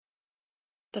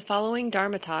The following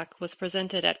Dharma talk was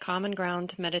presented at Common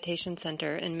Ground Meditation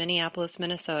Center in Minneapolis,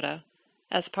 Minnesota,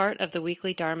 as part of the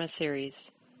weekly Dharma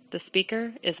series. The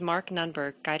speaker is Mark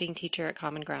Nunberg, guiding teacher at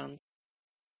Common Ground.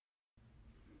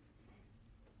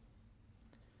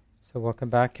 So welcome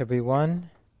back, everyone.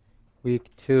 Week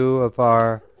 2 of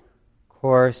our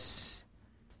course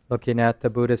looking at the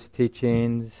Buddhist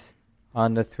teachings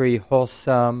on the 3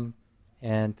 wholesome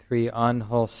and 3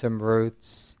 unwholesome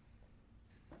roots.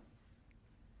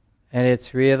 And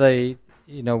it's really,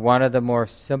 one of the more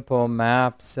simple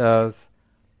maps of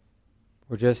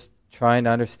we're just trying to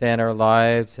understand our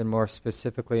lives and more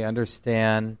specifically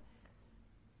understand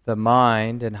the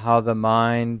mind and how the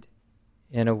mind,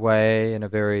 in a way, in a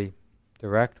very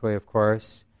direct way, of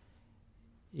course,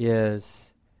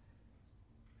 is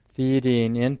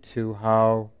feeding into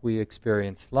how we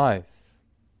experience life.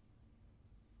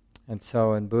 And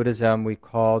so in Buddhism, we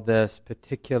call this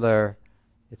particular,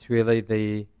 it's really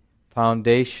the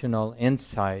foundational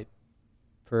insight,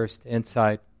 first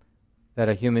insight that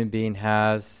a human being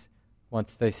has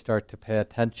once they start to pay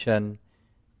attention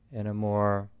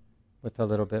with a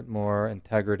little bit more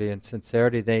integrity and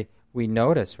sincerity. We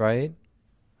notice, right?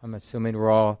 I'm assuming we're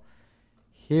all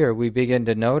here. We begin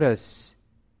to notice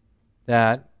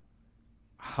that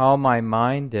how my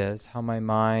mind is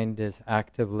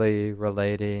actively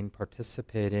relating,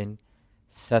 participating,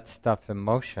 sets stuff in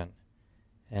motion.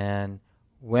 And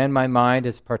when my mind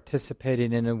is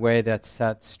participating in a way that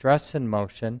sets stress in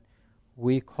motion,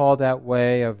 we call that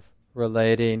way of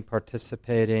relating,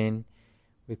 participating,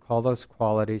 we call those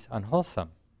qualities unwholesome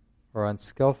or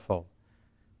unskillful.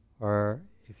 Or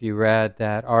if you read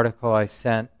that article I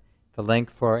sent, the link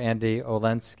for Andy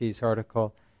Olensky's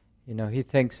article, he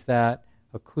thinks that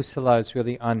akusala is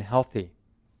really unhealthy.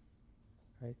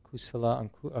 Right? Kusala,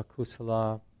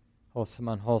 akusala, wholesome,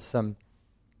 unwholesome.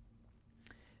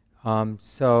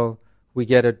 So we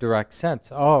get a direct sense,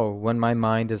 when my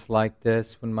mind is like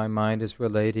this, when my mind is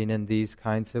relating in these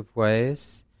kinds of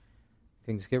ways,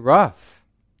 things get rough.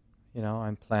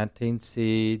 I'm planting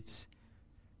seeds,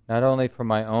 not only for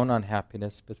my own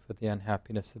unhappiness, but for the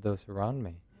unhappiness of those around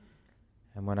me.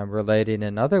 And when I'm relating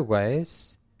in other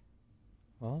ways,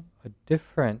 a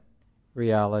different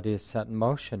reality is set in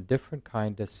motion, different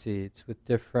kind of seeds with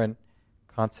different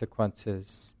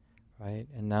consequences. Right?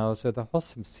 And those are the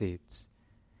wholesome seeds.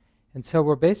 And so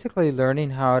we're basically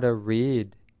learning how to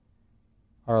read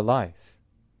our life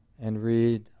and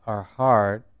read our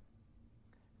heart,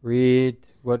 read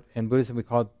what in Buddhism we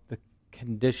call the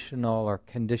conditional or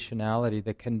conditionality,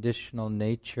 the conditional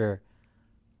nature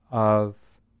of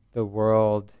the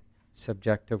world,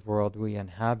 subjective world we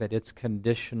inhabit. It's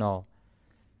conditional.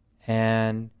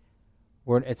 And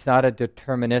it's not a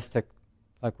deterministic,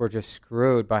 like we're just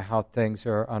screwed by how things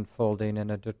are unfolding in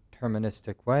a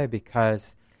deterministic way,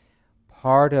 because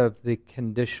part of the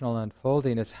conditional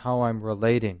unfolding is how I'm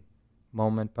relating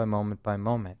moment by moment by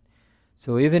moment.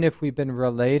 So even if we've been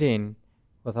relating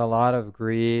with a lot of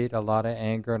greed, a lot of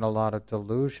anger, and a lot of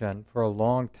delusion for a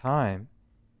long time,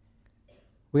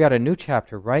 we got a new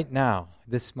chapter right now,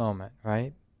 this moment,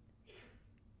 right?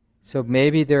 So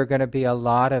maybe there are going to be a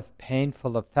lot of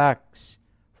painful effects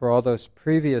for all those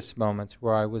previous moments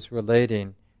where I was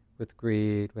relating with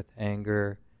greed, with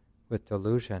anger, with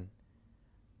delusion.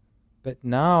 But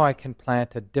now I can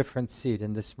plant a different seed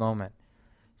in this moment.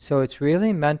 So it's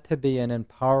really meant to be an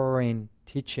empowering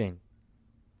teaching.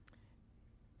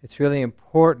 It's really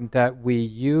important that we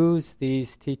use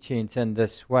these teachings in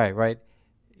this way, right?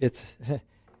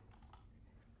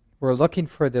 We're looking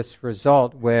for this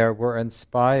result where we're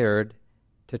inspired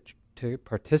to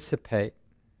participate,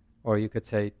 or you could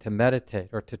say to meditate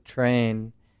or to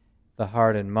train the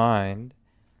heart and mind,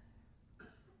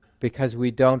 because we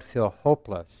don't feel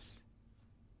hopeless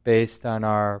based on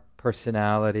our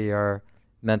personality, our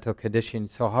mental conditioning.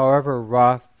 So however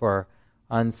rough or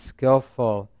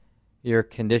unskillful your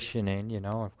conditioning,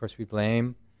 of course we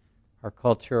blame our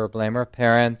culture or blame our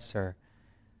parents or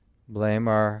blame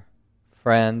our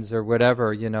friends or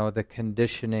whatever, the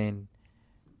conditioning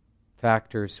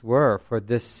factors were for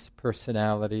this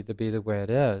personality to be the way it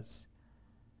is.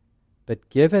 But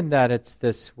given that it's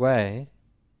this way,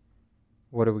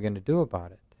 what are we going to do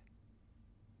about it?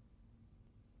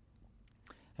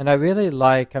 And I really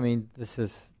this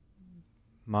is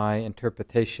my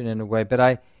interpretation in a way,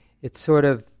 but it's sort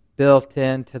of built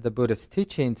into the Buddhist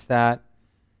teachings that,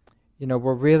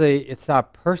 it's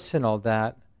not personal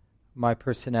that my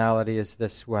personality is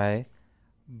this way,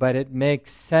 but it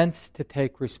makes sense to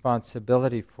take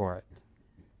responsibility for it.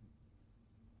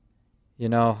 You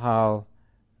know how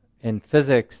in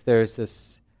physics there's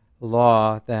this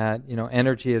law that,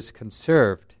 energy is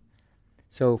conserved.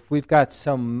 So if we've got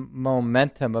some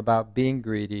momentum about being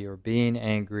greedy or being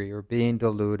angry or being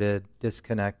deluded,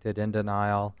 disconnected, in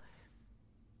denial,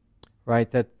 right,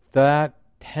 that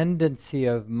tendency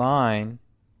of mine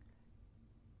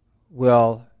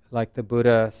will, like the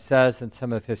Buddha says in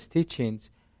some of his teachings,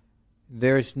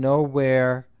 there's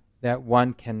nowhere that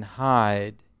one can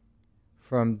hide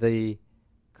from the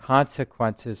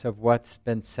consequences of what's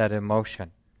been set in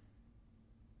motion.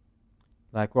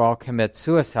 Like we'll all commit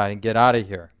suicide and get out of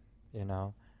here,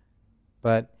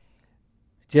 But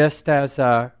just as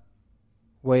a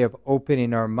way of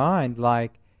opening our mind,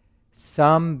 like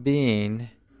some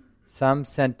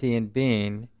sentient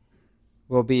being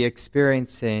will be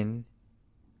experiencing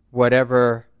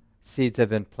whatever seeds have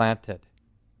been planted.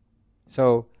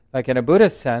 So, like in a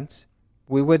Buddhist sense,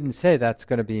 we wouldn't say that's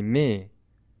going to be me.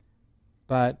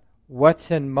 But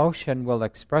what's in motion will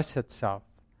express itself.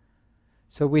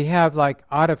 So we have, like,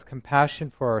 out of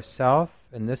compassion for ourselves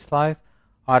in this life,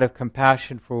 out of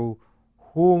compassion for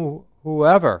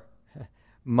whoever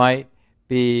might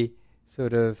be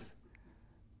sort of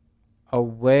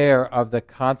aware of the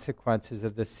consequences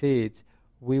of the seeds,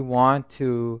 we want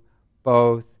to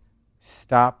both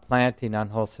stop planting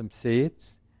unwholesome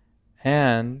seeds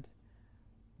and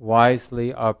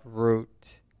wisely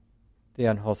uproot the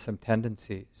unwholesome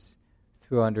tendencies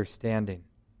through understanding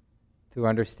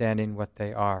what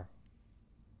they are.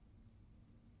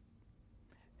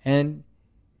 And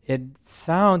it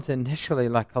sounds initially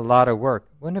like a lot of work.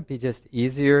 Wouldn't it be just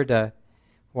easier to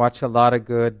watch a lot of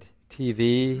good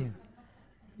TV,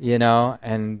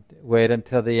 and wait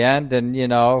until the end, and,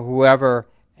 whoever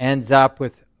ends up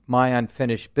with my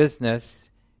unfinished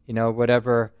business,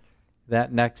 whatever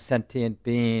that next sentient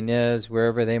being is,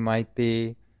 wherever they might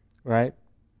be, right?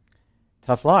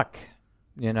 Tough luck,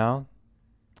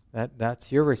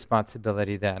 That's your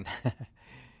responsibility then.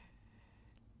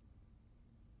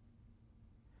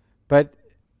 But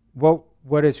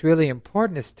what is really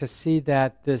important is to see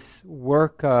that this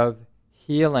work of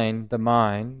healing the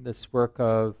mind, this work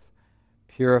of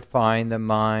purifying the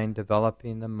mind,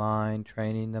 developing the mind,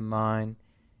 training the mind,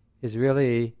 is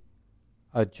really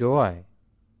a joy.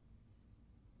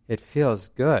 It feels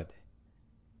good.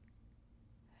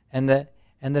 And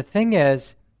the thing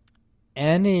is,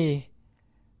 any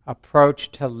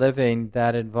approach to living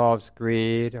that involves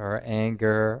greed or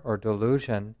anger or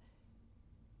delusion,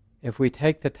 if we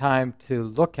take the time to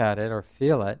look at it or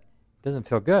feel it, it doesn't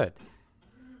feel good.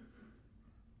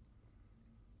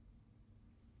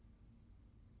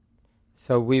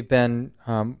 So we've been,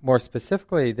 more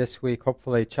specifically this week,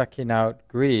 hopefully checking out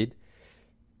greed.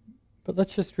 But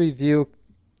let's just review,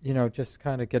 just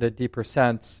kind of get a deeper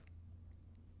sense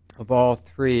of all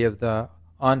three of the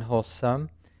unwholesome.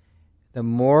 The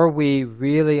more we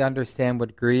really understand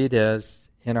what greed is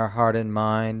in our heart and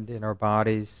mind, in our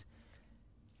bodies,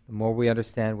 the more we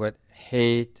understand what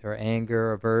hate or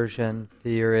anger, aversion,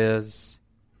 fear is,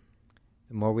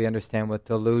 the more we understand what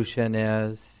delusion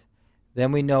is,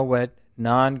 then we know what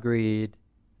non-greed,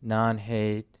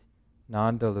 non-hate,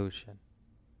 non-delusion,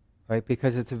 right?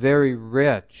 Because it's very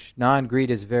rich.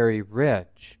 Non-greed is very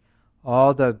rich.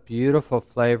 All the beautiful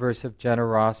flavors of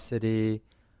generosity,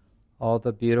 all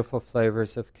the beautiful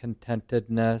flavors of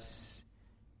contentedness,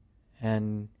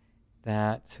 and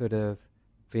that sort of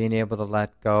being able to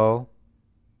let go,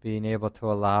 being able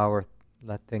to allow or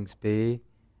let things be,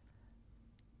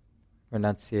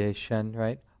 renunciation,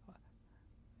 right?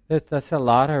 That's a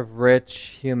lot of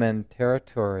rich human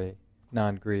territory,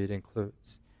 non-greed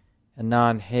includes. And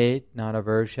non-hate,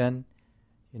 non-aversion,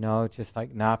 just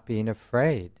like not being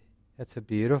afraid. That's a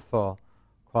beautiful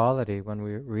quality when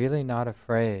we're really not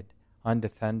afraid,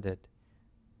 undefended,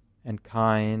 and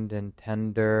kind and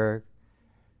tender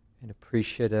and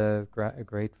appreciative,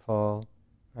 grateful,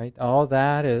 right? All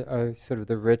that are sort of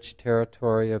the rich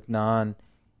territory of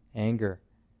non-anger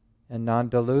and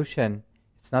non-delusion.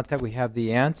 It's not that we have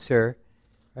the answer,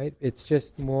 right? It's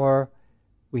just more,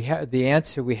 the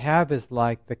answer we have is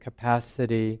like the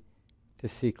capacity to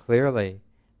see clearly.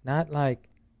 Not like,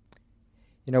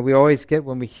 we always get,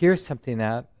 when we hear something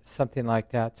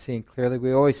like that, seeing clearly,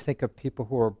 we always think of people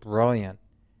who are brilliant,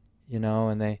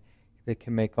 and they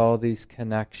can make all these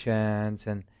connections,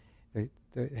 and they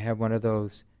have one of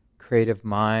those creative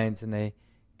minds, and they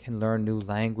can learn new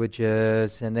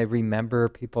languages, and they remember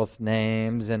people's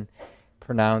names and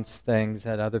pronounce things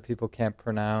that other people can't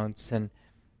pronounce.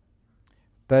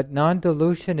 But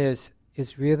non-delusion is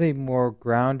really more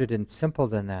grounded and simple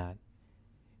than that.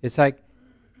 It's like,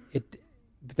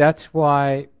 that's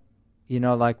why,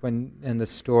 like when in the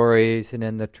stories and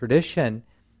in the tradition,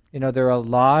 there are a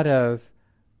lot of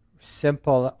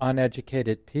simple,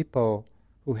 uneducated people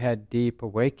who had deep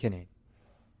awakening.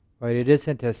 Right? It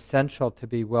isn't essential to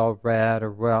be well read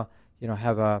or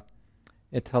have a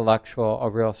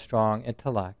real strong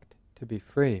intellect to be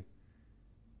free.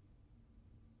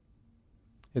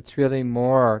 It's really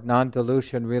more,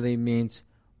 non-delusion really means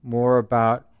more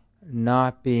about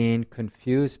not being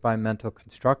confused by mental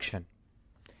construction.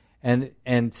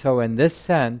 And so in this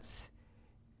sense,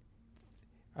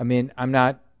 I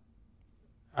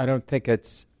don't think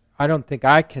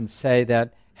I can say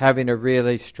that having a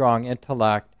really strong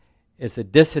intellect is a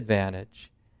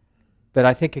disadvantage, but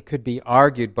I think it could be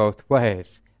argued both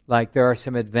ways. Like there are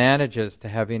some advantages to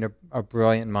having a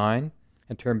brilliant mind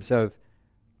in terms of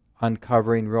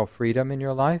uncovering real freedom in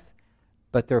your life,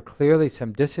 but there are clearly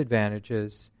some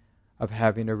disadvantages of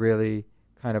having a really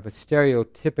kind of a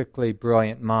stereotypically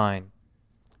brilliant mind,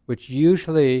 which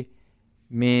usually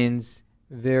means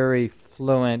very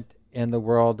fluent in the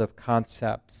world of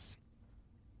concepts.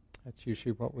 That's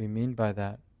usually what we mean by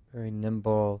that. Very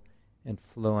nimble and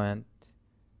fluent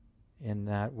in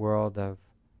that world of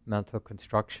mental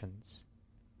constructions.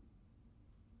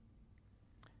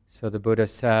 So the Buddha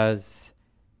says,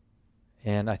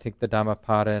 and I think the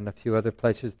Dhammapada and a few other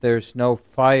places, there's no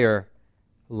fire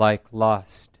like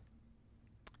lust,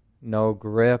 no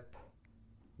grip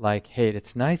like hate.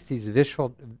 It's nice, these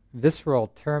visceral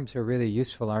terms are really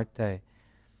useful, aren't they?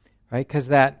 Right? Because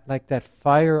that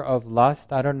fire of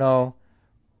lust, I don't know,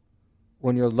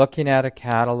 when you're looking at a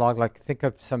catalog, like think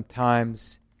of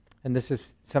sometimes, and this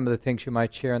is some of the things you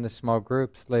might share in the small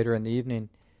groups later in the evening,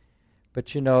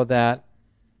 but you know that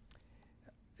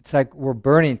it's like we're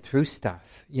burning through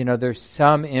stuff. There's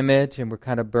some image and we're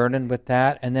kind of burning with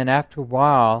that, and then after a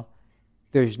while,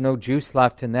 there's no juice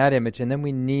left in that image, and then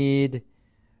we need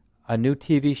a new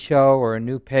TV show or a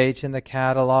new page in the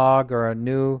catalog or a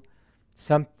new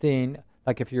something,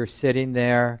 like if you're sitting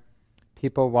there,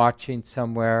 people watching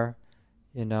somewhere,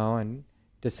 and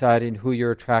deciding who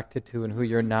you're attracted to and who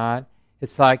you're not.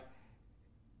 It's like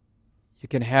you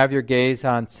can have your gaze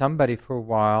on somebody for a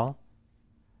while,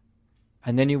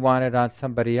 and then you want it on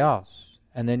somebody else,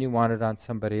 and then you want it on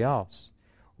somebody else.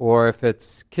 Or if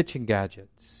it's kitchen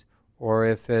gadgets, or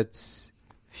if it's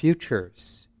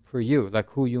futures for you, like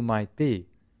who you might be,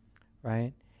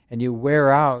 right? And you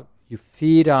wear out, you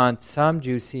feed on some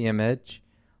juicy image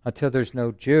until there's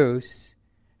no juice,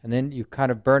 and then you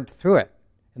kind of burnt through it,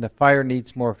 and the fire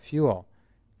needs more fuel.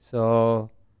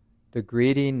 So the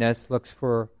greediness looks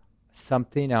for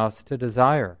something else to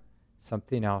desire,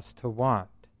 something else to want,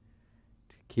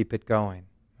 to keep it going,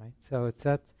 right? So it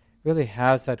really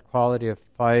has that quality of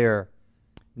fire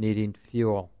needing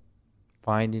fuel,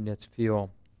 finding its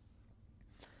fuel.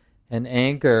 And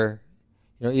anger,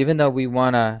 even though we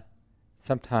want to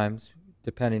sometimes,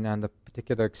 depending on the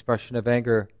particular expression of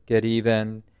anger, get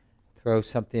even, throw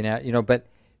something at, but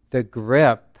the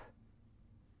grip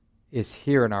is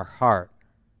here in our heart.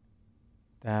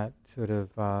 That sort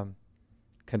of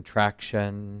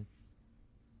contraction.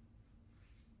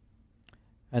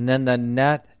 And then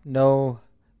the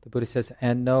Buddha says,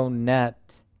 and no net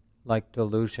like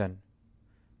delusion.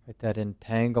 Right? That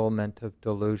entanglement of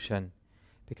delusion.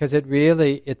 Because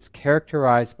it's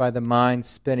characterized by the mind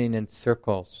spinning in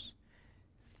circles,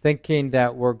 thinking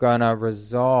that we're going to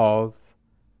resolve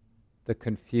the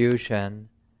confusion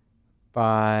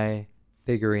by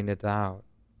figuring it out.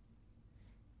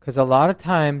 Because a lot of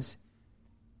times,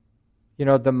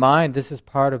 the mind, this is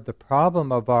part of the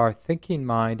problem of our thinking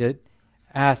mind, it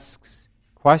asks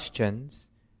questions,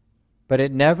 but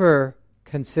it never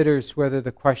considers whether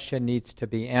the question needs to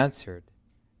be answered.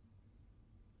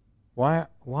 Why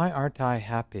aren't I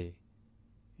happy?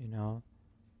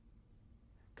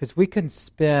 Because we can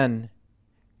spin,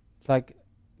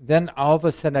 then all of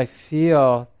a sudden I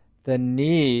feel the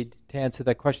need to answer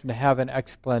that question, to have an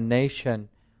explanation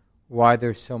why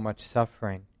there's so much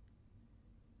suffering.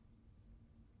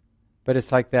 But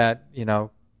it's like that,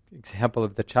 example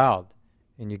of the child.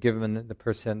 And you give them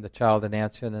the child an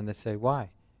answer, and then they say, why?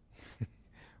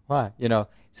 Why?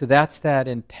 So that's that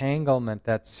entanglement,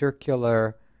 that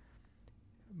circular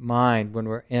mind when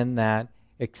we're in that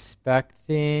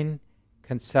expecting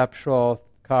conceptual,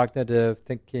 cognitive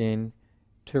thinking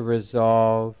to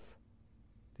resolve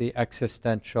the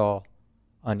existential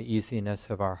uneasiness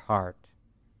of our heart.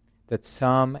 That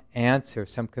some answer,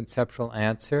 some conceptual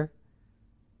answer,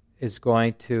 is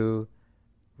going to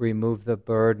remove the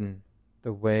burden,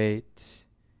 the weight,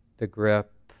 the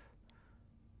grip,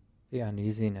 the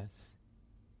uneasiness.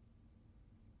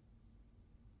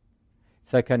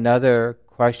 It's like another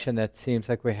question that seems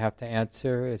like we have to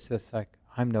answer is just like,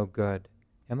 I'm no good.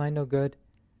 Am I no good?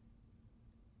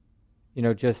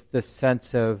 Just this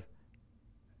sense of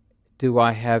do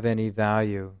I have any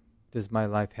value? Does my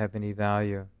life have any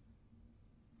value?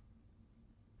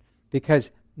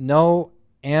 Because no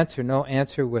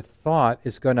answer with thought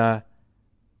is going to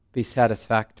be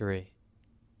satisfactory.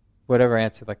 Whatever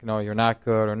answer, like, no, you're not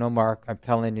good, or no, Mark, I'm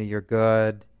telling you, you're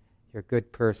good, you're a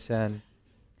good person.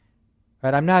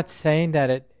 Right? I'm not saying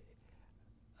that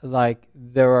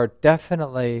there are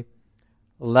definitely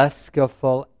less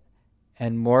skillful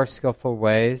and more skillful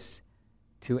ways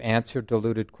to answer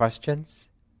deluded questions,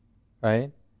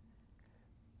 right?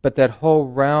 But that whole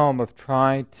realm of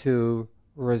trying to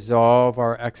resolve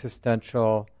our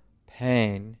existential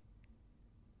pain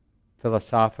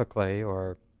philosophically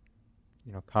or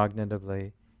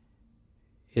cognitively,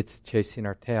 it's chasing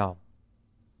our tail.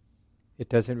 It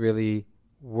doesn't really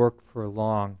work for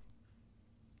long.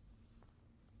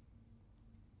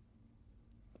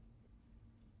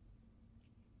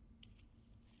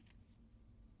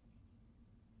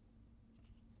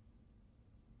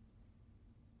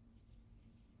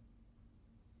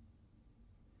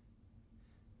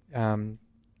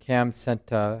 Cam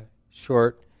sent a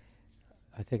short,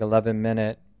 I think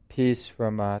 11-minute piece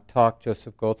from a talk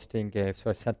Joseph Goldstein gave, so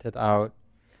I sent it out.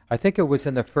 I think it was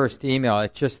in the first email.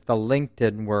 It's just the link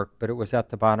didn't work, but it was at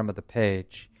the bottom of the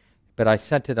page. But I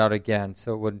sent it out again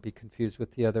so it wouldn't be confused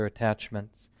with the other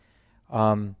attachments.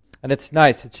 And it's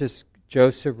nice. It's just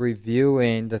Joseph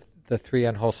reviewing the three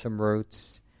unwholesome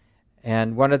roots.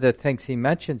 And one of the things he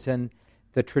mentions in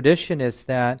the tradition is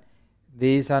that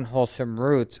these unwholesome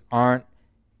roots aren't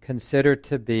considered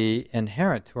to be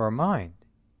inherent to our mind.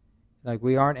 Like,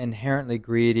 we aren't inherently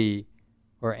greedy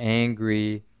or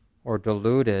angry or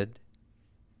deluded,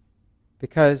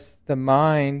 because the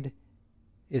mind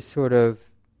is sort of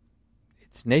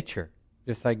its nature.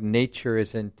 Just like nature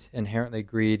isn't inherently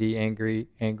greedy, angry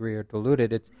or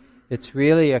deluded, it's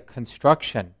really a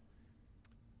construction,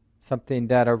 something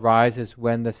that arises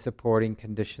when the supporting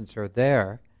conditions are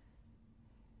there.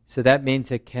 So that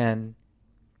means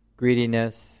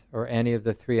greediness or any of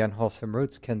the three unwholesome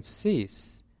roots can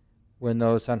cease when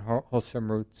those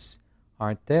unwholesome roots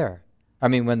aren't there.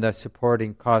 When the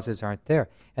supporting causes aren't there.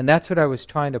 And that's what I was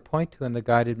trying to point to in the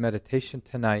guided meditation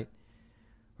tonight,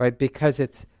 right? Because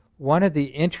it's one of the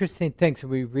interesting things,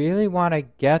 and we really want to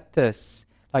get this,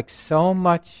 like so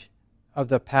much of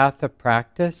the path of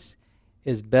practice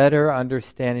is better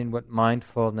understanding what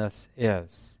mindfulness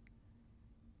is.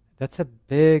 That's a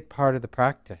big part of the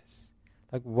practice.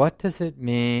 Like, what does it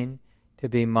mean to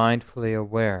be mindfully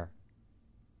aware?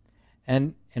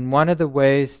 And one of the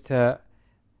ways to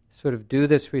sort of do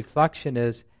this reflection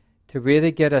is to really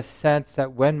get a sense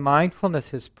that when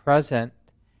mindfulness is present,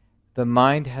 the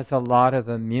mind has a lot of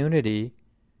immunity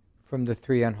from the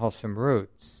three unwholesome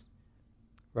roots,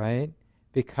 right?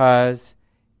 Because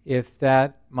if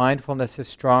that mindfulness is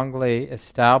strongly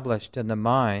established in the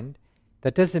mind,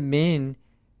 that doesn't mean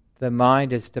the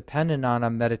mind is dependent on a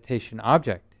meditation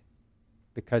object,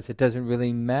 because it doesn't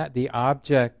really matter. The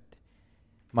object,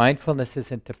 mindfulness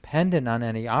isn't dependent on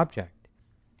any object.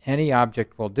 Any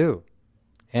object will do.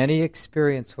 Any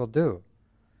experience will do.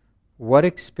 What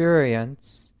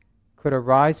experience could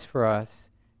arise for us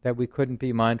that we couldn't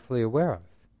be mindfully aware of?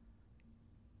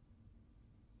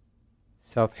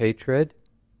 Self-hatred.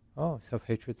 Oh,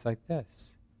 self-hatred's like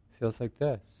this. Feels like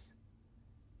this.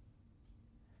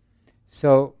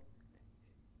 So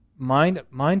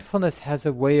mindfulness has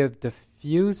a way of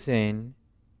diffusing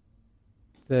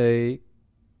the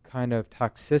kind of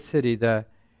toxicity, the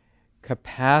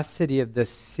capacity of the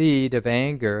seed of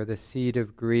anger, the seed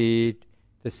of greed,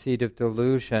 the seed of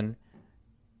delusion,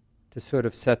 to sort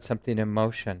of set something in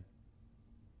motion.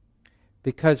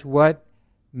 Because what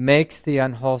makes the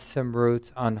unwholesome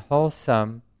roots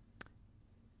unwholesome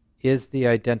is the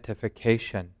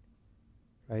identification,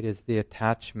 right? Is the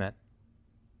attachment.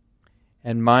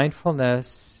 And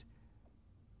mindfulness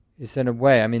is, in a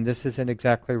way, this isn't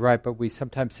exactly right, but we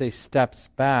sometimes say steps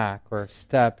back or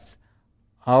steps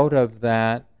out of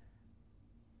that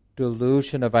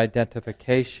delusion of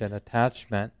identification,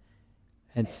 attachment,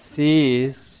 and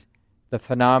sees the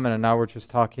phenomena. Now we're just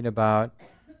talking about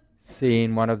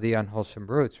seeing one of the unwholesome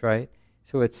roots, right?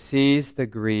 So it sees the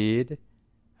greed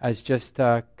as just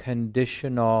a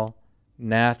conditional,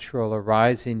 natural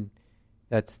arising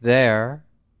that's there,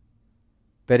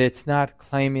 but it's not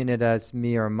claiming it as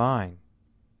me or mine,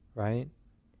 right?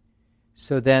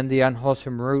 So then the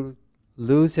unwholesome root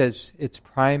loses its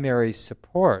primary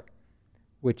support,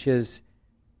 which is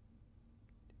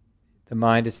the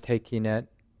mind is taking it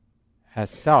as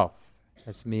self,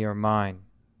 as me or mine.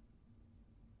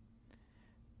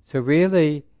 So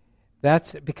really,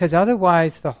 That's because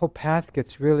otherwise the whole path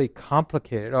gets really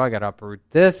complicated. Oh, I got to uproot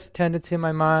this tendency in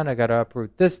my mind, I got to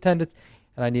uproot this tendency,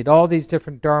 and I need all these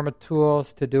different Dharma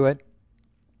tools to do it.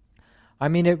 I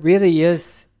mean, it really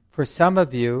is, for some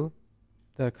of you,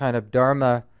 the kind of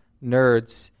Dharma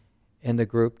nerds in the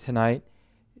group tonight,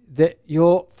 that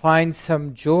you'll find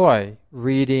some joy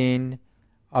reading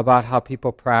about how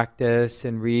people practice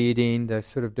and reading the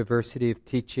sort of diversity of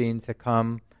teachings that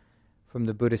come from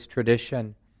the Buddhist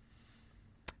tradition.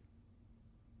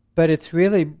 But it's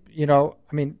really,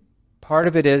 part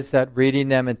of it is that reading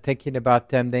them and thinking about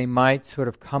them, they might sort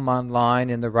of come online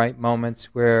in the right moments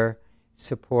where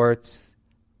supports,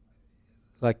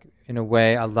 like in a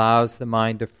way, allows the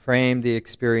mind to frame the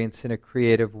experience in a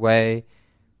creative way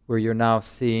where you're now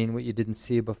seeing what you didn't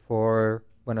see before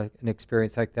when an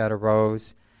experience like that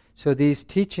arose. So these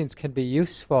teachings can be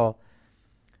useful,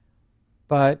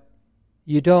 but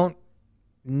you don't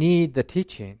need the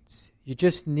teachings. You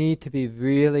just need to be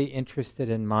really interested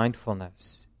in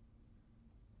mindfulness.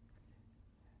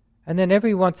 And then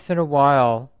every once in a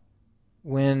while,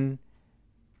 when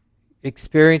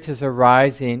experiences are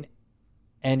arising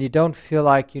and you don't feel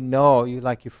like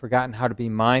you've forgotten how to be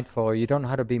mindful, or you don't know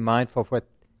how to be mindful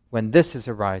when this is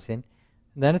arising,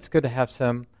 then it's good to have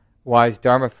some wise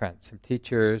Dharma friends, some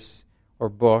teachers or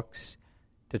books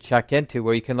to check into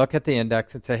where you can look at the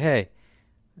index and say, hey,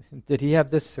 did he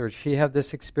have this or she have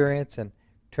this experience? And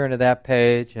turn to that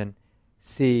page and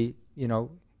see,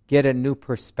 get a new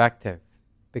perspective.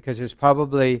 Because there's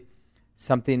probably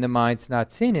something the mind's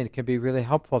not seen, and it can be really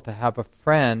helpful to have a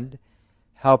friend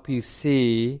help you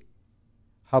see,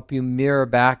 help you mirror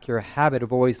back your habit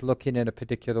of always looking in a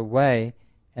particular way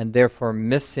and therefore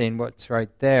missing what's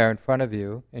right there in front of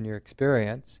you in your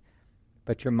experience,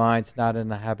 but your mind's not in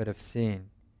the habit of seeing.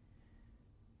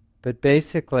 But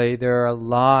basically, there are a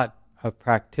lot of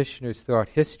practitioners throughout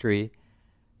history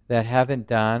that haven't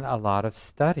done a lot of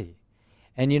study.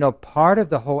 And part of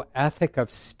the whole ethic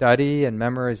of study and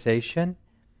memorization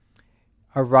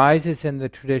arises in the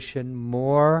tradition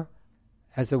more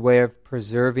as a way of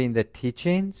preserving the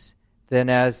teachings than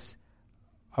as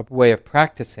a way of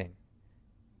practicing,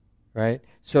 right?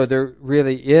 So there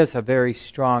really is a very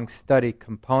strong study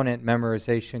component,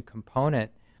 memorization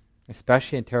component,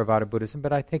 especially in Theravada Buddhism,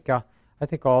 but I think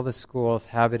all the schools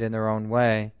have it in their own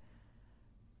way.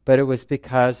 But it was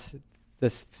because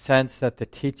this sense that the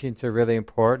teachings are really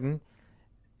important,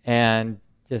 and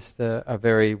just a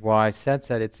very wise sense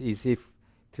that it's easy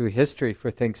through history for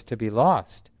things to be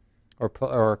lost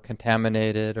or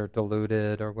contaminated or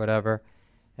diluted or whatever.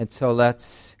 And so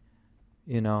let's,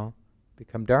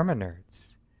 become Dharma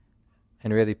nerds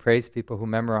and really praise people who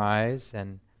memorize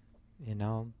and,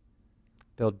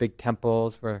 build big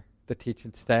temples where the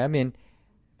teachings stay. I mean,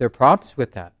 there are problems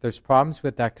with that. There's problems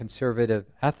with that conservative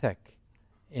ethic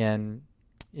in,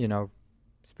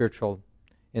 spiritual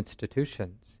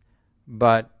institutions.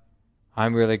 But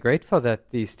I'm really grateful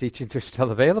that these teachings are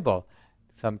still available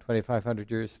some 2,500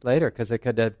 years later, because it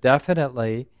could have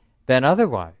definitely been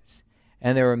otherwise.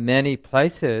 And there were many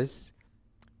places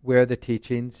where the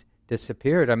teachings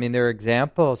disappeared. I mean, there are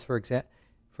examples, for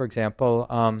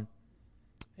example,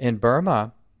 in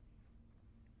Burma,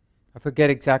 I forget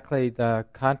exactly the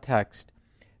context,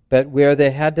 but where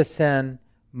they had to send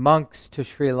monks to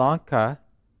Sri Lanka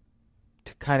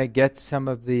to kind of get some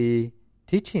of the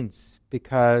teachings,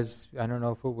 because I don't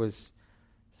know if it was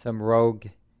some rogue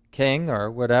king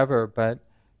or whatever, but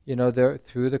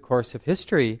through the course of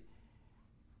history,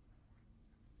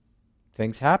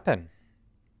 things happen.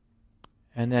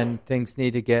 And then things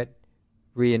need to get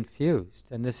reinfused.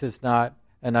 And this is not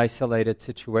an isolated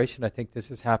situation. I think this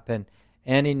has happened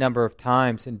any number of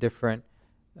times in different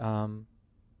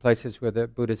places where the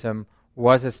Buddhism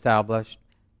was established,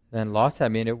 then lost. I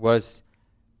mean, it was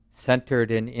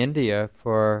centered in India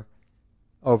for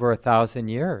over 1,000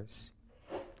 years,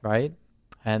 right?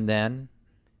 And then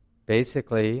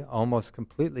basically almost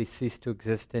completely ceased to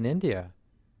exist in India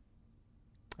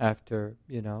after,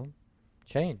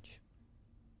 change.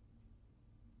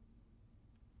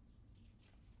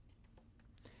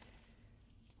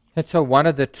 And so one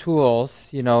of the tools,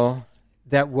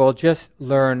 that we'll just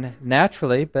learn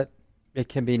naturally, but it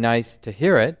can be nice to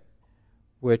hear it,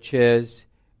 which is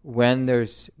when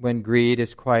greed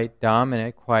is quite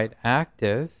dominant, quite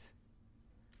active,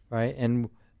 right?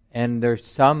 And there's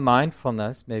some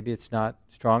mindfulness, maybe it's not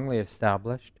strongly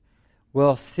established,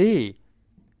 we'll see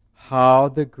how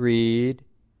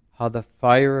the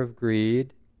fire of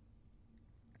greed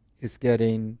is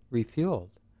getting refueled.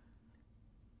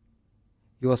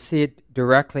 You will see it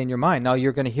directly in your mind. Now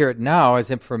you're going to hear it now as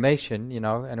information,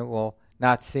 and it will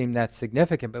not seem that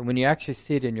significant. But when you actually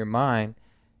see it in your mind,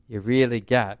 you really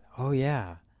get, oh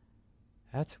yeah,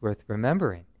 that's worth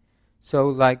remembering. So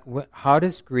like, how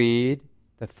does greed,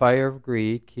 the fire of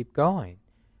greed, keep going?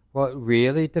 Well, it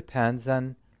really depends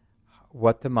on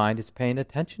what the mind is paying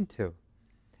attention to.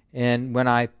 And when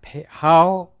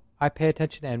how I pay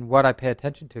attention and what I pay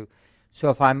attention to. So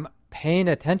if I'm paying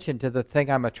attention to the thing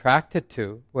I'm attracted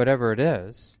to, whatever it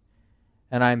is,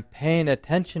 and I'm paying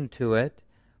attention to it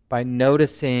by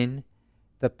noticing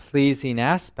the pleasing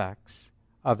aspects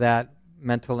of that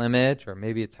mental image, or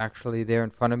maybe it's actually there in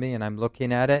front of me and I'm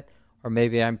looking at it, or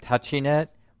maybe I'm touching it,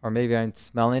 or maybe I'm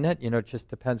smelling it, it just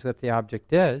depends what the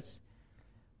object is.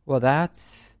 Well,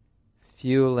 that's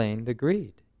fueling the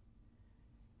greed.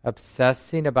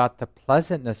 Obsessing about the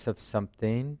pleasantness of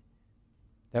something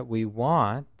that we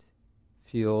want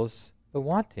fuels the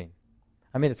wanting.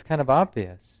 I mean, it's kind of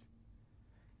obvious.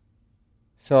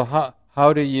 So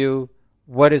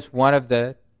what is one of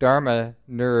the Dharma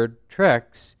nerd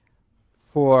tricks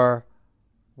for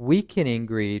weakening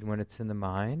greed when it's in the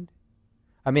mind?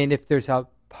 I mean, if there's a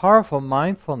powerful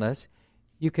mindfulness,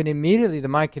 the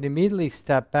mind can immediately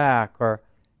step back or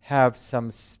have some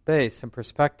space, some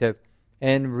perspective,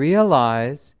 and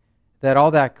realize that all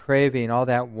that craving, all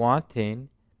that wanting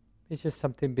is just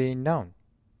something being known.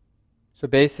 So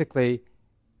basically,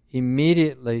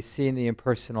 immediately seeing the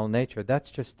impersonal nature,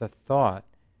 that's just a thought,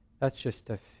 that's just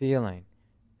a feeling,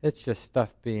 it's just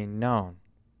stuff being known.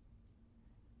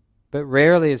 But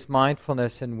rarely is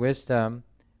mindfulness and wisdom,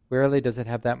 rarely does it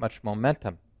have that much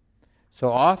momentum.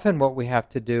 So often what we have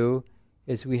to do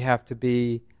is we have to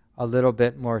be a little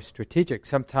bit more strategic.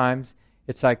 Sometimes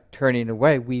it's like turning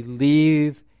away. We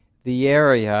leave the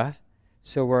area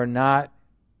so we're not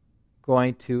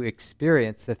going to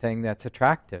experience the thing that's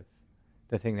attractive,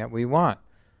 the thing that we want.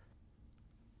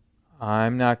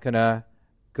 I'm not going to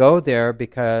go there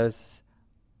because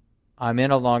I'm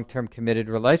in a long-term committed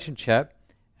relationship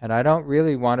and I don't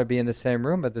really want to be in the same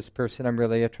room with this person I'm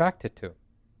really attracted to,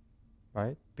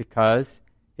 right? Because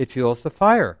it fuels the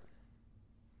fire.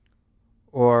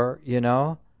 Or,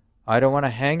 I don't want to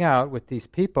hang out with these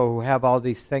people who have all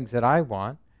these things that I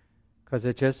want because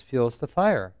it just fuels the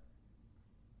fire.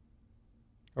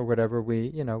 Or whatever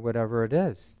whatever it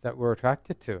is that we're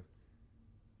attracted to.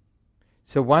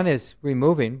 So one is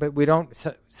removing, but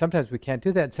sometimes we can't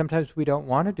do that, and sometimes we don't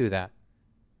want to do that.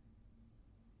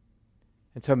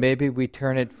 And so maybe we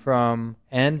turn it from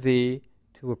envy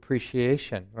to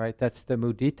appreciation, right? That's the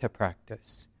mudita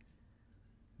practice,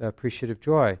 the appreciative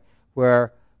joy,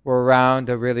 where we're around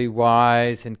a really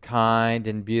wise and kind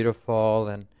and beautiful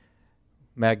and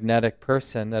magnetic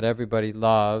person that everybody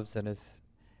loves, and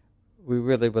we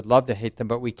really would love to hate them,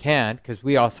 but we can't because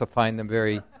we also find them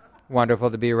very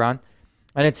wonderful to be around.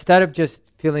 And instead of just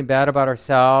feeling bad about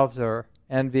ourselves or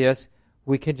envious,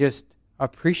 we can just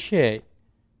appreciate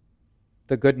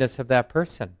the goodness of that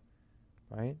person,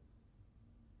 right?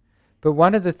 But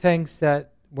one of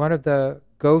the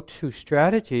go-to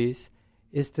strategies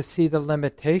is to see the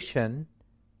limitation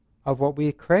of what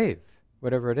we crave,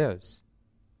 whatever it is.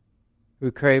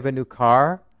 We crave a new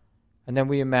car, and then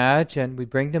we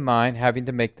bring to mind having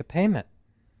to make the payment.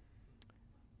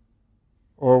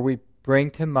 Or we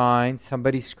bring to mind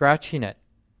somebody scratching it,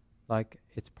 like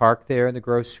it's parked there in the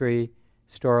grocery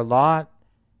store lot,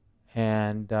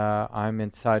 and I'm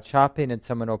inside shopping, and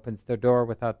someone opens their door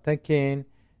without thinking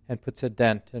and puts a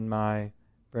dent in my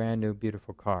brand new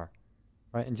beautiful car,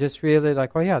 right? And just really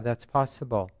like, oh yeah, that's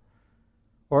possible.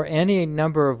 Or any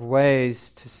number of ways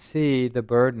to see the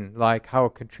burden, like how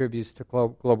it contributes to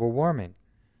global warming,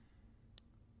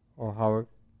 or how it,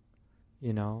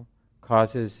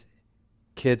 causes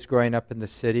kids growing up in the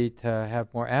city to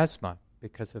have more asthma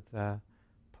because of the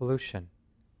pollution.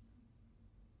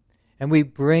 And we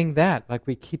bring that, like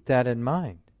we keep that in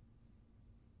mind.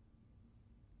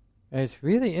 And it's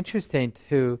really interesting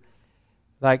to,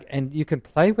 and you can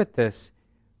play with this,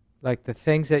 like the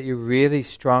things that you really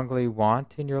strongly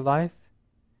want in your life.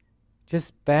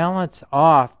 Just balance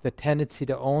off the tendency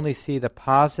to only see the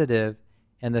positive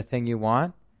in the thing you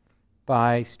want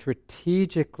by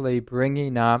strategically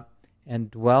bringing up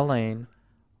and dwelling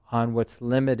on what's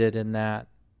limited in that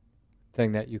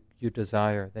thing that you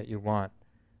desire, that you want.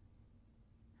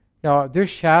 Now, there's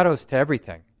shadows to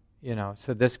everything,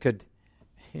 so this could,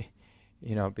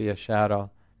 be a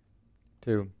shadow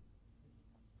too.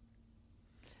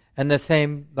 And the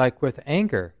same like with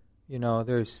anger,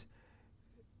 there's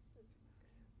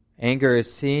anger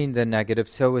is seeing the negative,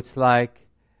 so it's like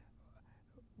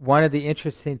one of the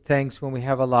interesting things when we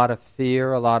have a lot of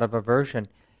fear, a lot of aversion,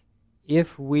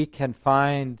 if we can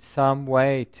find some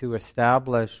way to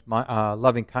establish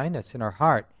loving kindness in our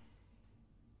heart,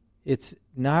 it's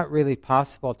not really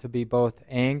possible to be both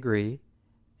angry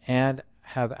and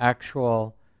have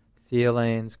actual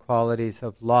feelings, qualities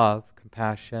of love,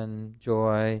 compassion,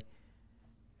 joy,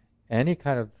 any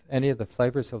of the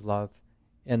flavors of love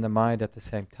in the mind at the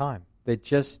same time. They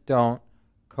just don't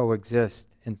coexist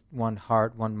in one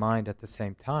heart, one mind at the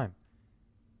same time.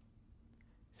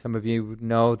 Some of you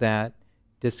know that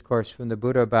discourse from the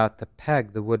Buddha about the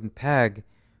peg, the wooden peg,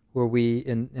 where we,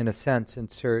 in a sense,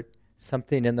 insert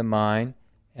something in the mind,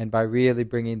 and by really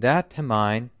bringing that to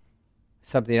mind,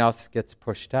 something else gets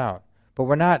pushed out. But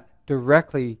we're not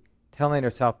directly telling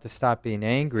ourselves to stop being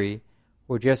angry.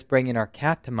 We're just bringing our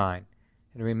cat to mind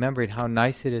and remembering how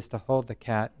nice it is to hold the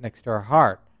cat next to our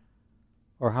heart,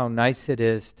 or how nice it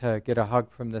is to get a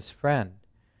hug from this friend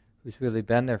who's really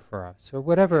been there for us, or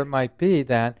whatever it might be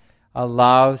that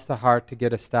allows the heart to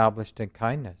get established in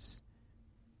kindness.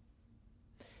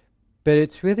 But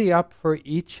it's really up for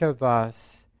each of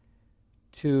us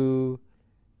to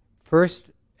first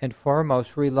and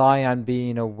foremost rely on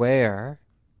being aware,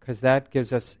 because that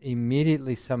gives us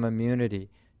immediately some immunity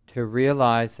to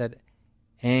realize that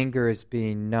anger is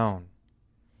being known.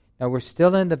 Now we're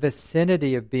still in the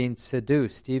vicinity of being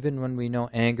seduced, even when we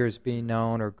know anger is being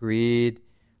known, or greed,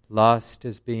 lust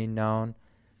is being known.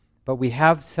 But we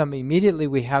have some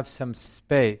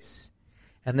space.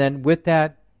 And then with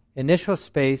that initial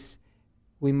space,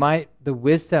 the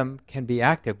wisdom can be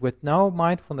active. With no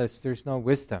mindfulness, there's no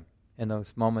wisdom in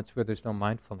those moments where there's no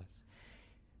mindfulness.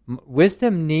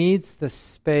 Wisdom needs the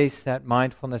space that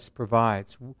mindfulness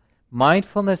provides.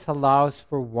 Mindfulness allows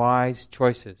for wise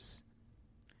choices.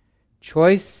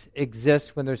 Choice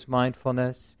exists when there's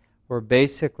mindfulness. We're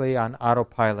basically on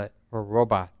autopilot. We're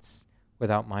robots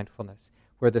without mindfulness,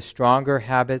 where the stronger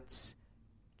habits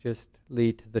just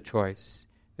lead to the choice.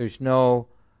 There's no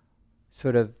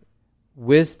sort of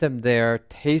wisdom there,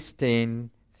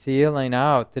 tasting, feeling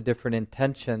out the different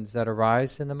intentions that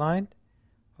arise in the mind.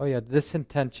 Oh yeah, this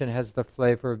intention has the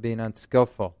flavor of being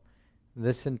unskillful.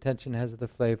 This intention has the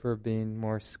flavor of being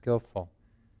more skillful.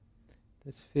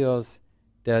 This feels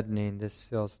deadening, this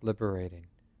feels liberating,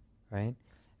 right?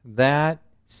 That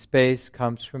space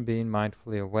comes from being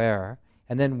mindfully aware,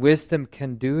 and then wisdom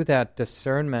can do that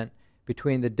discernment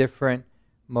between the different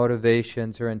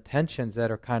motivations or intentions that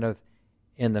are kind of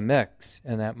in the mix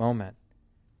in that moment.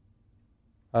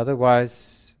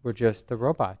 Otherwise, we're just the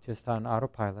robot, just on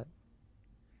autopilot.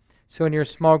 So in your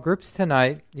small groups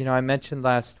tonight, I mentioned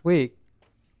last week,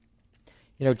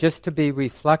 just to be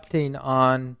reflecting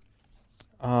on,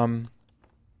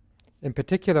 in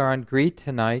particular on greed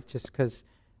tonight, just because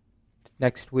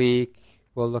next week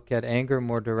we'll look at anger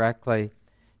more directly.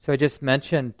 So I just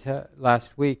mentioned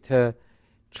last week to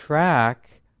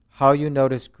track how you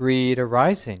notice greed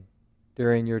arising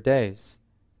during your days.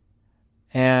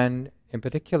 And in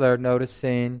particular,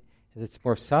 noticing, it's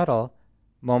more subtle,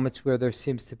 moments where there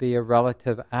seems to be a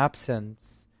relative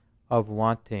absence of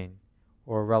wanting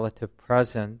or a relative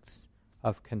presence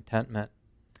of contentment,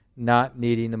 not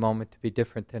needing the moment to be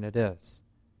different than it is,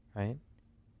 right?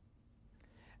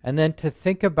 And then to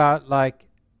think about like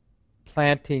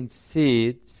planting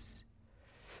seeds,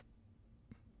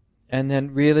 and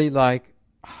then really like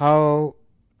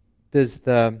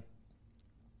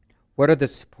what are the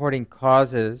supporting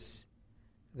causes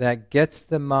that gets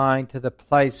the mind to the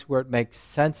place where it makes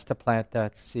sense to plant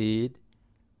that seed,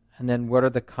 and then what are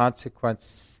the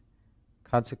consequences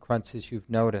you've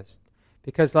noticed.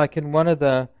 Because like in one of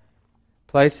the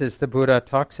places the Buddha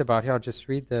talks about, here I'll just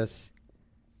read this.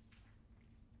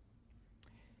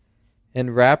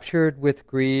 Enraptured with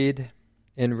greed,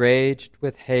 enraged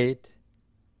with hate,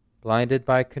 blinded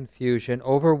by confusion,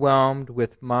 overwhelmed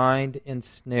with mind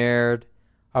ensnared,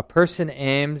 a person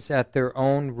aims at their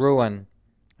own ruin,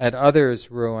 at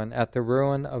others' ruin, at the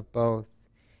ruin of both,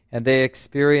 and they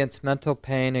experience mental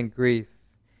pain and grief,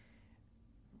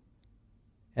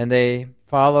 and they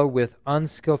follow with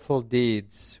unskillful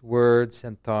deeds, words,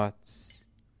 and thoughts,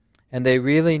 and they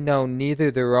really know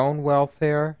neither their own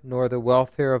welfare, nor the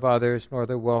welfare of others, nor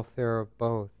the welfare of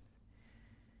both.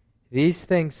 These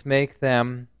things make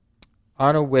them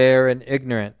unaware and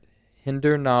ignorant,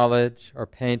 hinder knowledge, are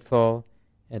painful,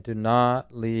 and do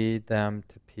not lead them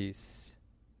to peace.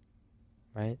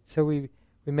 Right? So we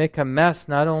make a mess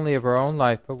not only of our own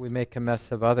life, but we make a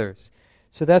mess of others.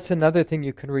 So that's another thing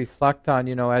you can reflect on,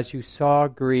 as you saw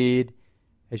greed,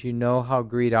 as you know how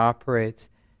greed operates,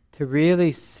 to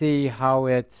really see how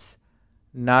it's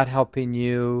not helping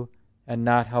you and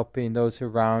not helping those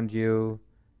around you,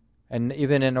 and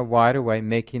even in a wider way,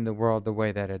 making the world the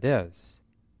way that it is.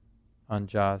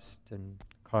 unjust and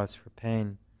cause for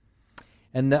pain.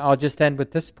 And I'll just end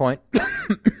with this point.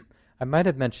 I might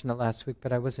have mentioned it last week,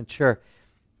 but I wasn't sure.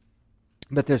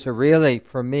 But there's a really,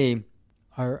 for me,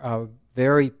 a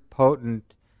very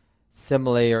potent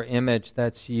simile or image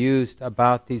that's used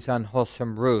about these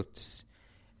unwholesome roots.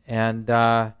 And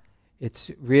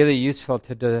it's really useful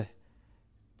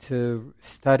to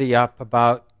study up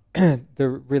about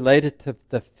related to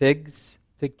the fig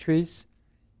trees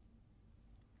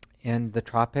in the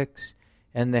tropics.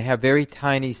 And they have very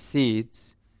tiny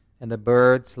seeds, and the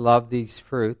birds love these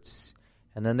fruits,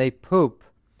 and then they poop,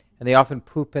 and they often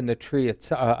poop in the tree.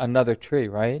 It's another tree,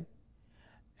 right?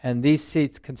 And these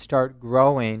seeds can start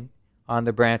growing on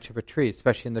the branch of a tree,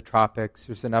 especially in the tropics.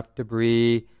 There's enough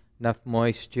debris, enough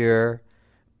moisture.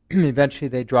 Eventually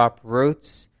they drop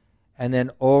roots, and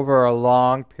then over a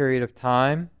long period of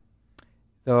time,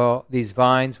 these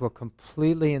vines will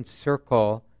completely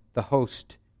encircle the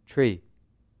host tree.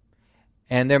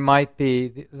 And there might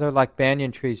be, they're like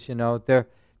banyan trees, there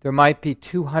might be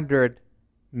 200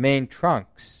 main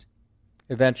trunks,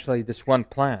 eventually, this one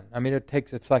plant. I mean,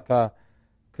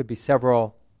 could be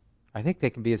several, I think they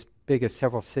can be as big as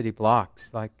several city blocks,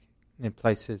 like in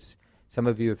places. Some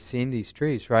of you have seen these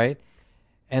trees, right?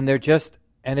 And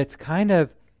and it's kind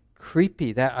of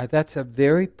creepy. That's a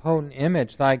very potent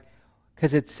image,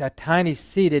 because it's a tiny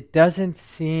seed, it doesn't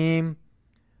seem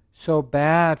so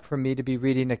bad for me to be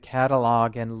reading a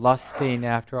catalog and lusting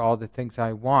after all the things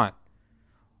I want.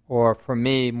 Or for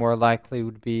me, more likely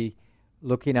would be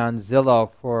looking on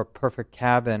Zillow for a perfect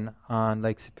cabin on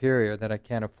Lake Superior that I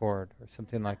can't afford, or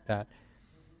something like that.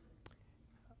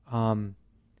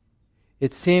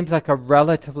 It seems like a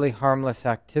relatively harmless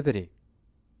activity.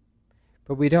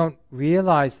 But we don't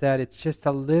realize that it's just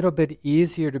a little bit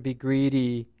easier to be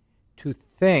greedy, to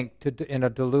think, in a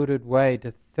diluted way,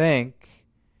 to think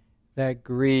that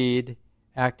greed,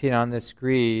 acting on this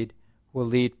greed, will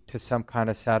lead to some kind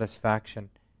of satisfaction.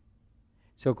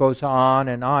 So it goes on,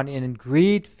 and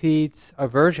greed feeds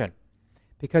aversion.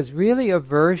 Because really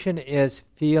aversion is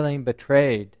feeling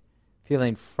betrayed,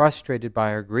 feeling frustrated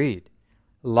by our greed.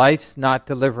 Life's not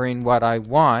delivering what I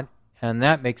want, and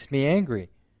that makes me angry.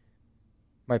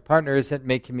 My partner isn't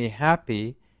making me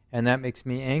happy, and that makes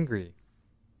me angry.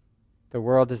 The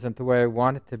world isn't the way I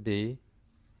want it to be,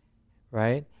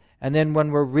 right? And then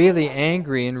when we're really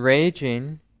angry and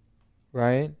raging,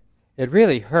 right, it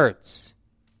really hurts.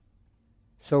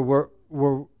 So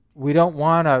we don't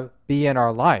want to be in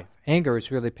our life. Anger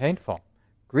is really painful.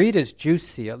 Greed is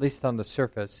juicy, at least on the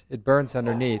surface. It burns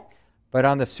underneath. But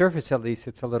on the surface, at least,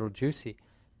 it's a little juicy.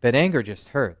 But anger just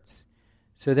hurts.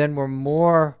 So then we're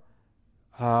more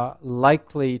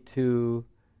likely to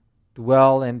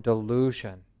dwell in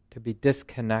delusion, to be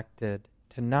disconnected,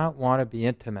 to not want to be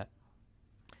intimate.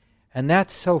 And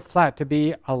that's so flat, to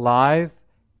be alive,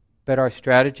 but our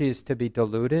strategy is to be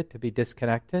deluded, to be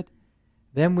disconnected.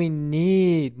 Then we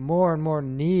need, more and more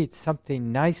need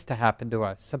something nice to happen to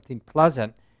us, something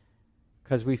pleasant,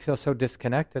 because we feel so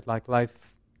disconnected, like life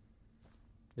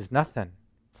is nothing,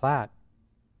 flat,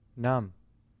 numb.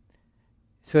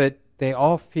 So they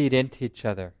all feed into each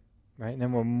other, right? And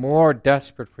then we're more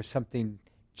desperate for something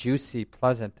juicy,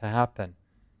 pleasant to happen.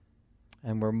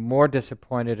 And we're more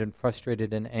disappointed and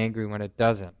frustrated and angry when it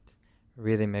doesn't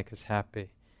really make us happy.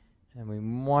 And we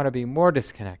want to be more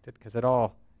disconnected because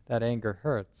that anger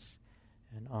hurts.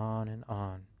 And on and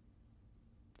on.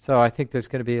 So I think there's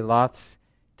going to be lots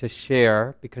to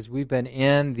share because we've been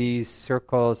in these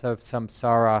circles of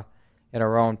samsara in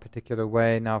our own particular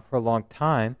way now for a long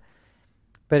time.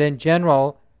 But in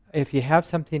general, if you have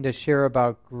something to share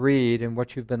about greed and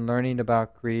what you've been learning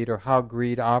about greed or how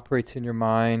greed operates in your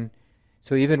mind,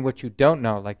 so even what you don't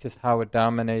know, like just how it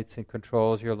dominates and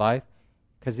controls your life,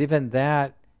 because even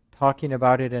that, talking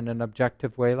about it in an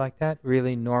objective way like that,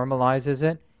 really normalizes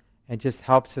it and just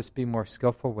helps us be more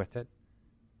skillful with it.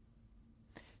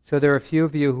 So there are a few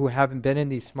of you who haven't been in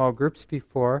these small groups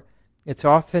before. It's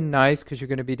often nice, because you're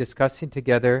going to be discussing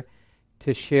together,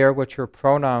 to share what your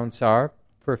pronouns are.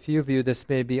 For a few of you, this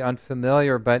may be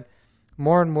unfamiliar, but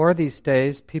more and more these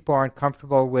days, people aren't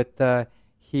comfortable with the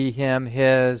he, him,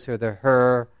 his, or the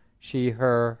her, she,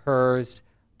 her, hers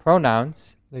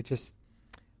pronouns. They just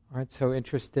aren't so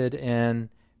interested in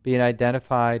being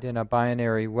identified in a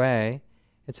binary way,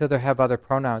 and so they have other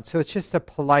pronouns. So it's just a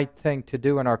polite thing to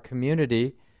do in our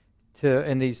community,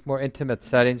 in these more intimate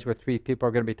settings where three people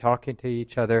are going to be talking to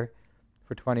each other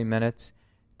for 20 minutes,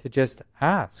 to just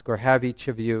ask or have each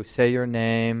of you say your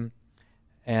name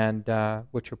and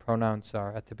what your pronouns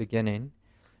are at the beginning.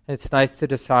 And it's nice to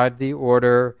decide the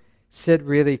order, Sit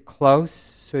really close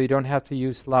so you don't have to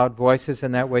use loud voices,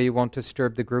 and that way you won't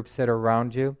disturb the groups that are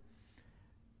around you.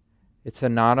 It's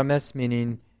anonymous,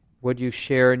 meaning what you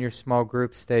share in your small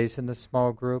group stays in the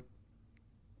small group.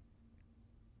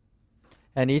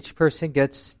 And each person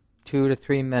gets 2 to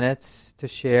 3 minutes to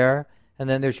share, and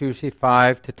then there's usually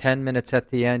 5 to 10 minutes at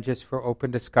the end just for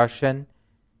open discussion.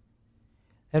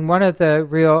 And one of the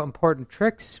real important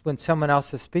tricks when someone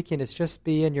else is speaking is just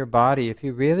be in your body. If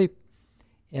you really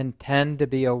intend to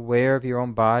be aware of your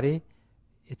own body,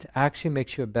 it actually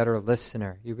makes you a better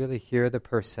listener. You really hear the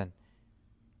person.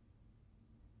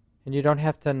 And you don't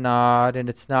have to nod, and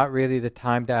it's not really the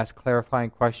time to ask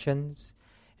clarifying questions.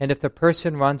 And if the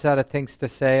person runs out of things to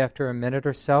say after a minute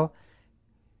or so,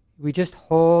 we just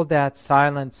hold that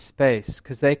silent space,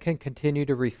 because they can continue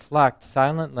to reflect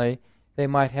silently. They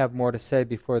might have more to say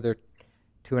before their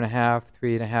 2.5,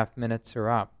 3.5 minutes are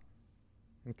up.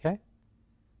 Okay?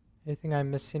 Anything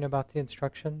I'm missing about the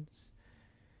instructions?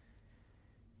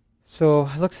 So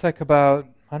it looks like about,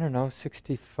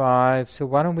 65. So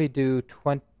why don't we do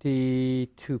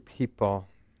 22 people?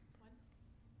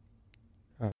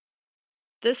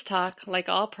 This talk, like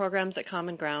all programs at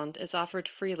Common Ground, is offered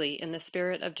freely in the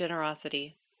spirit of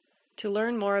generosity. To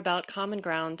learn more about Common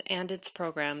Ground and its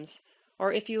programs,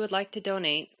 or if you would like to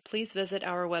donate, please visit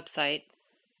our website,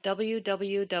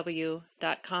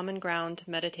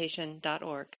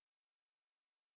 www.commongroundmeditation.org.